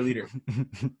and SDR leader.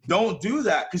 Don't do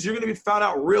that, because you're going to be found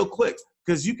out real quick,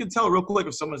 because you can tell real quick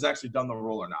if someone's actually done the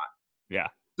role or not. Yeah.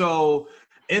 So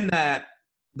in that,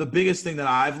 the biggest thing that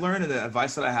I've learned and the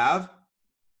advice that I have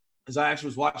is I actually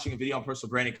was watching a video on personal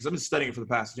branding, because I've been studying it for the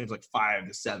past like 5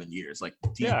 to 7 years, like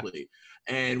deeply.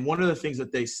 Yeah. And one of the things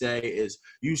that they say is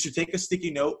you should take a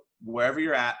sticky note wherever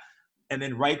you're at and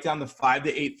then write down the 5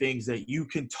 to 8 things that you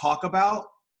can talk about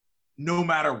no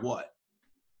matter what.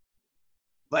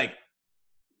 Like,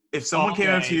 if someone came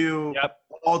up to you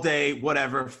all day,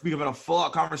 whatever, we have a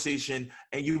full-out conversation,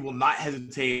 and you will not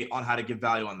hesitate on how to give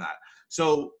value on that.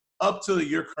 So up to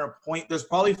your current point, there's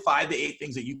probably 5 to 8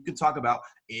 things that you can talk about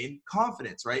in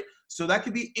confidence, right? So that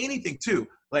could be anything too.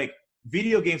 Like,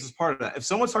 video games is part of that. If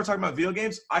someone starts talking about video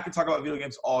games, I can talk about video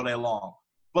games all day long.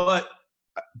 But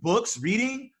books,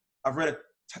 reading, I've read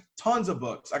tons of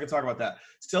books. I can talk about that.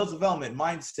 Sales development,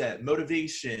 mindset,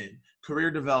 motivation,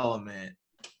 career development,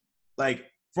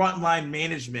 like frontline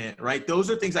management, right?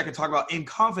 Those are things I can talk about in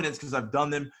confidence because I've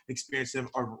done them, experienced them,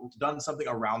 or done something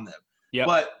around them. Yep.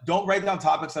 But don't write down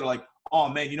topics that are like, oh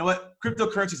man, you know what?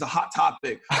 Cryptocurrency is a hot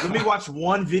topic. Let me watch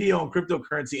one video on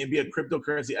cryptocurrency and be a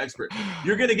cryptocurrency expert.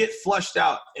 You're going to get flushed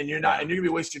out, and you're not, and you're going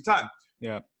to be wasting your time.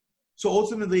 Yeah. So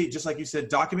ultimately, just like you said,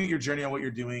 document your journey on what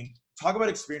you're doing. Talk about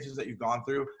experiences that you've gone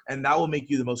through, and that will make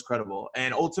you the most credible.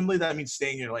 And ultimately, that means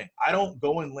staying in your lane. I don't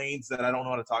go in lanes that I don't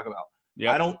know how to talk about.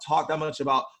 Yep. I don't talk that much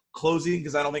about closing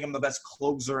because I don't think I'm the best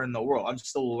closer in the world. I'm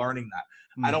still learning that.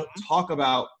 Mm-hmm. I don't talk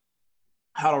about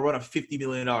how to run a $50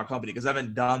 million company because I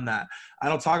haven't done that. I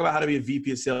don't talk about how to be a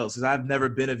VP of sales because I've never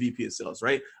been a VP of sales,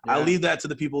 right? Yeah. I leave that to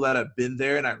the people that have been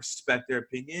there, and I respect their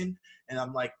opinion. And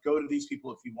I'm like, go to these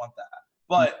people if you want that.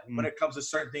 But when it comes to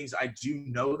certain things, I do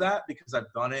know that because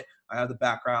I've done it. I have the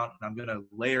background, and I'm going to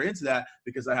layer into that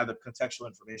because I have the contextual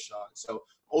information on it. So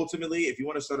ultimately, if you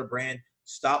want to start a brand,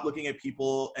 stop looking at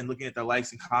people and looking at their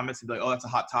likes and comments and be like, oh, that's a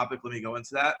hot topic. Let me go into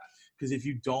that. Because if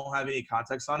you don't have any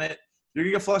context on it, you're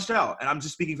gonna get flushed out. And I'm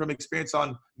just speaking from experience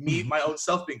on me, my own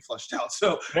self being flushed out.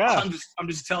 So yeah. I'm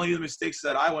just telling you the mistakes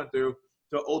that I went through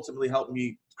to ultimately help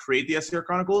me create the SDR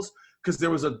Chronicles, because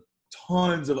there was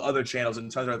tons of other channels and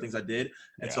tons of other things I did.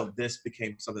 And so this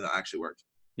became something that actually worked.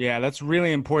 Yeah, that's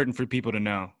really important for people to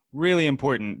know. Really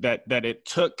important that it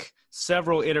took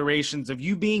several iterations of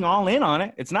you being all in on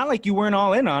it. It's not like you weren't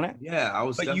all in on it. Yeah, I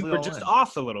was. But you were just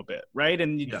off a little bit, right?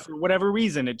 And for whatever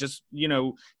reason, it just,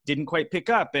 didn't quite pick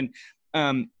up. And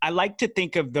I like to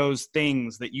think of those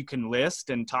things that you can list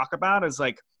and talk about as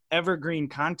like evergreen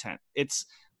content. It's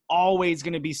always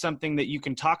going to be something that you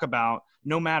can talk about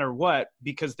no matter what,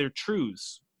 because they're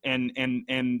truths and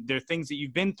they're things that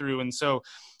you've been through. And so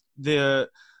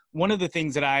one of the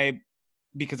things that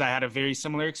because I had a very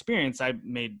similar experience, I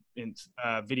made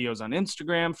videos on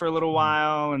Instagram for a little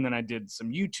while, and then I did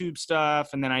some YouTube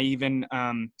stuff, and then I even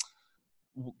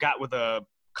got with a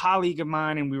colleague of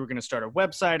mine, and we were going to start a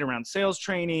website around sales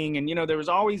training. And there was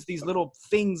always these little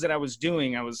things that I was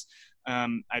doing.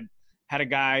 I had a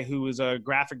guy who was a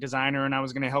graphic designer, and I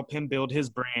was going to help him build his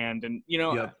brand, and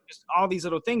just all these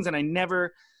little things. And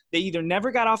they either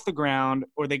never got off the ground,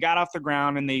 or they got off the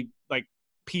ground and they like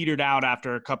petered out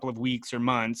after a couple of weeks or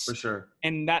months. For sure.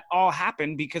 And that all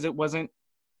happened because it wasn't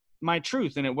my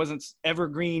truth, and it wasn't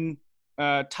evergreen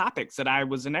topics that I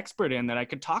was an expert in that I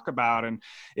could talk about. And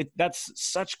that's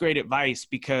such great advice,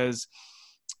 because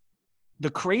the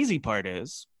crazy part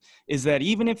is that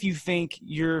even if you think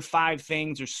your 5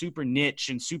 things are super niche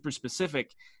and super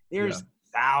specific, there's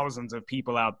thousands of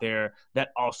people out there that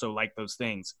also like those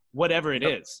things, whatever it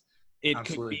is. It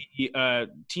Absolutely. Could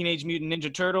be Teenage Mutant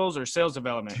Ninja Turtles or sales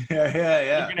development.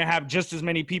 Yeah. You're going to have just as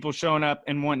many people showing up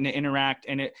and wanting to interact.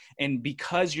 And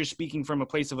because you're speaking from a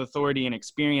place of authority and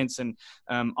experience and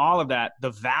all of that,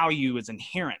 the value is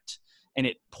inherent, and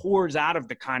it pours out of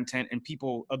the content, and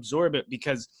people absorb it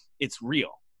because it's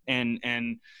real. And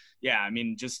yeah, I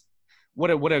mean, just what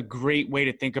a great way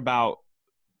to think about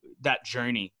that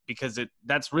journey, because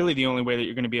that's really the only way that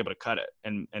you're going to be able to cut it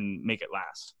and make it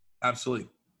last. Absolutely.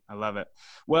 I love it.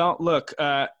 Well, look,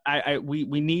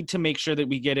 we need to make sure that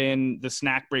we get in the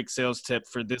snack break sales tip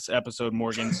for this episode,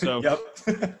 Morgan. So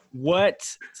what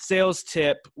sales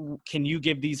tip can you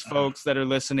give these folks that are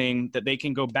listening that they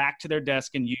can go back to their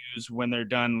desk and use when they're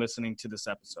done listening to this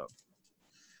episode?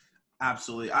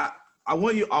 Absolutely. I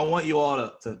want you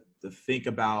all to think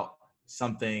about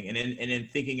something, and in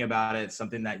thinking about it,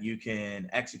 something that you can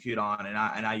execute on, and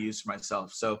I use for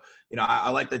myself. So, I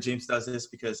like that James does this,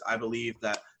 because I believe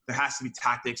that there has to be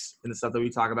tactics in the stuff that we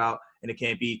talk about, and it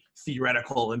can't be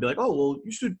theoretical and be like, oh, well,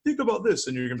 you should think about this.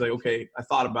 And you're going to be like, okay, I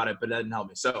thought about it, but that didn't help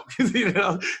me. So,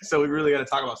 so we really got to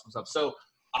talk about some stuff. So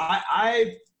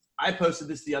I I posted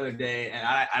this the other day, and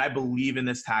I believe in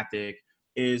this tactic,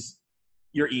 is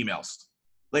your emails.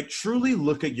 Like, truly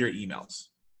look at your emails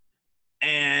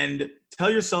and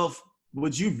tell yourself,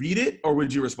 would you read it or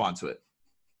would you respond to it?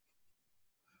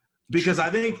 Because I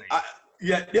think,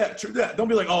 true. Don't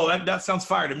be like, oh, that sounds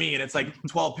fire to me, and it's like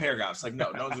 12 paragraphs. Like,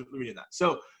 no one's reading that.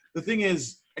 So the thing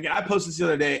is, again, I posted this the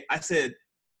other day. I said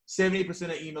 78%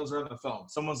 of emails are on the phone.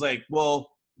 Someone's like, well,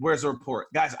 where's the report?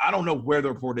 Guys, I don't know where the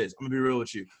report is. I'm going to be real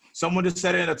with you. Someone just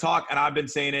said it in a talk, and I've been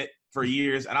saying it for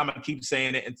years, and I'm going to keep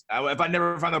saying it. And if I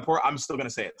never find the report, I'm still going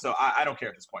to say it. So I don't care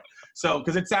at this point. So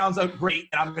because it sounds great,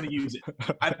 and I'm going to use it.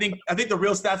 I think the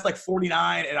real stat's like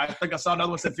 49, and I think I saw another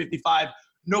one said 55.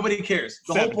 Nobody cares.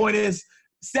 The whole point is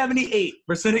 78% of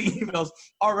emails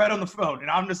are read on the phone, and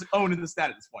I'm just owning the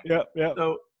stat at this point. Yeah.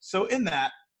 So in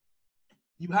that,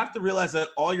 you have to realize that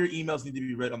all your emails need to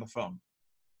be read on the phone.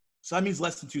 So that means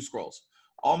less than 2 scrolls.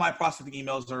 All my prospecting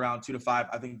emails are around 2 to 5.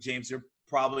 I think, James, you're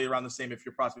probably around the same. If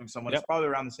you're prospecting someone, It's probably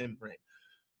around the same rate.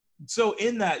 So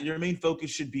in that, your main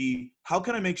focus should be, how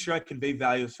can I make sure I convey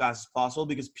value as fast as possible?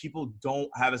 Because people don't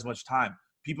have as much time.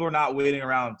 People are not waiting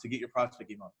around to get your prospect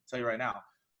email. I'll tell you right now.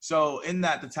 So in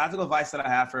that, the tactical advice that I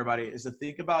have for everybody is to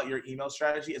think about your email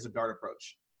strategy as a dart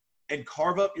approach and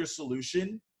carve up your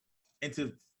solution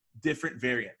into different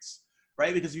variants,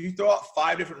 right? Because if you throw out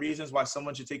 5 different reasons why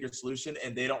someone should take your solution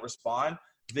and they don't respond,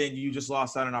 then you just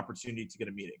lost out on an opportunity to get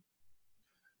a meeting.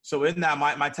 So in that,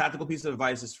 my tactical piece of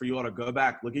advice is for you all to go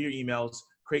back, look at your emails,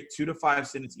 create 2 to 5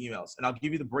 sentence emails. And I'll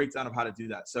give you the breakdown of how to do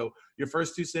that. So your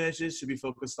first 2 sentences should be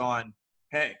focused on,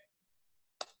 hey,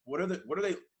 what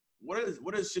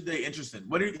should they interest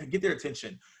in? Get their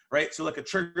attention, right? So like a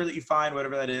trigger that you find,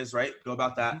 whatever that is, right? Go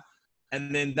about that.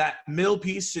 And then that middle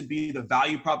piece should be the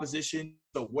value proposition.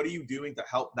 So what are you doing to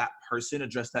help that person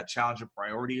address that challenge or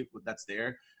priority that's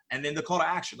there? And then the call to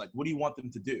action, like, what do you want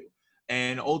them to do?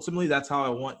 And ultimately, that's how I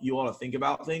want you all to think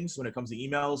about things when it comes to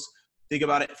emails. Think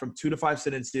about it from 2 to 5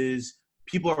 sentences.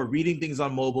 People are reading things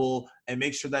on mobile, and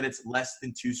make sure that it's less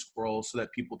than 2 scrolls so that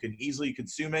people can easily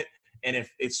consume it. And if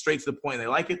it's straight to the point and they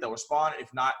like it, they'll respond.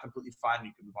 If not, completely fine.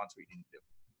 You can move on to what you need to do.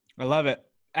 I love it.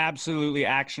 Absolutely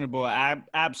actionable.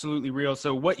 Absolutely real.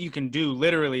 So what you can do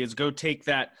literally is go take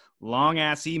that long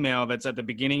ass email that's at the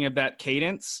beginning of that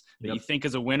cadence that you think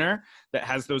is a winner, that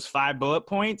has those 5 bullet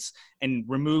points, and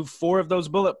remove 4 of those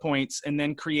bullet points, and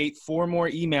then create 4 more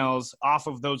emails off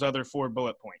of those other 4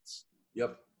 bullet points.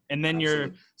 Yep. And then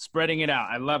you're spreading it out.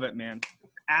 I love it, man.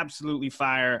 Absolutely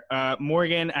fire.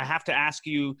 Morgan, I have to ask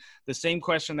you the same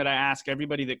question that I ask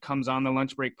everybody that comes on the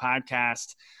Lunch Break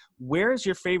podcast. Where's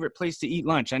your favorite place to eat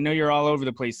lunch? I know you're all over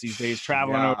the place these days,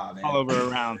 traveling all over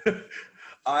around.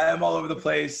 I am all over the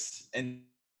place. And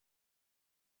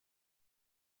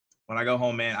when I go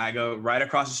home, man, I go right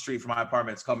across the street from my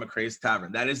apartment. It's called McCrae's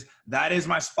Tavern. That is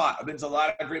my spot. I've been to a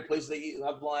lot of great places to eat,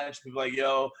 have lunch. People are like,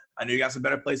 yo, I know you got some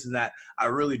better places than that. I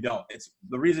really don't. It's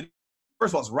the reason.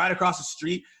 First of all, it's right across the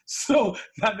street, so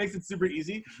that makes it super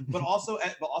easy. But also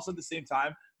at the same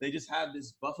time, they just have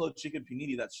this buffalo chicken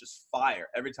panini that's just fire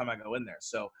every time I go in there.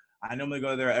 So I normally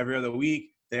go there every other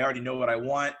week. They already know what I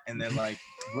want, and then like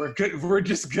we're good. We're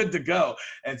just good to go.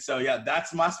 And so yeah,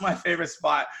 that's my favorite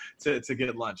spot to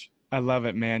get lunch. I love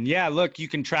it, man. Yeah, look, you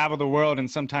can travel the world, and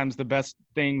sometimes the best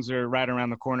things are right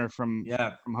around the corner from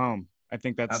home. I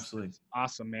think that's absolutely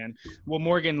awesome, man. Well,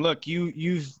 Morgan, look,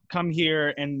 you've come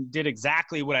here and did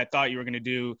exactly what I thought you were going to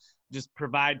do, just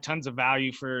provide tons of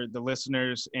value for the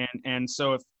listeners. And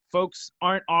so if folks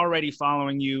aren't already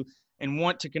following you and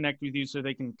want to connect with you so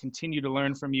they can continue to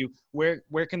learn from you,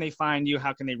 where can they find you?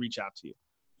 How can they reach out to you?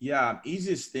 Yeah,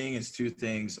 easiest thing is 2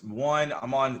 things. One,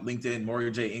 I'm on LinkedIn,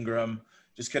 Morgan J. Ingram.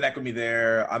 Just connect with me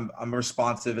there. I'm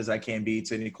responsive as I can be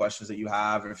to any questions that you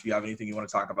have, or if you have anything you want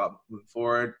to talk about moving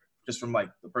forward. Just from like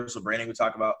the personal branding we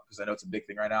talk about, because I know it's a big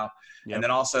thing right now. Yep. And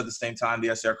then also at the same time, the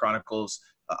SDR Chronicles,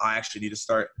 I actually need to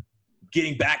start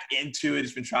getting back into it.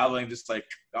 It's been traveling, just like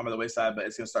I'm on the wayside, but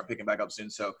it's going to start picking back up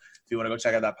soon. So if you want to go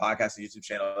check out that podcast and YouTube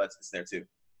channel, it's there too.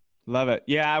 Love it.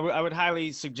 Yeah, I would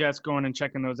highly suggest going and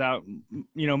checking those out.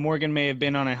 You know, Morgan may have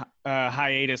been on a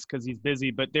hiatus because he's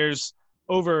busy, but there's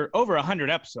over 100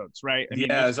 episodes, right? I mean,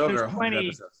 there's over 100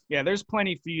 episodes. Yeah, there's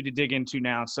plenty for you to dig into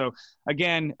now. So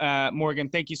again, Morgan,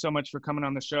 thank you so much for coming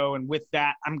on the show. And with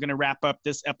that, I'm going to wrap up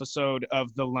this episode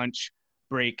of the Lunch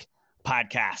Break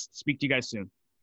podcast. Speak to you guys soon.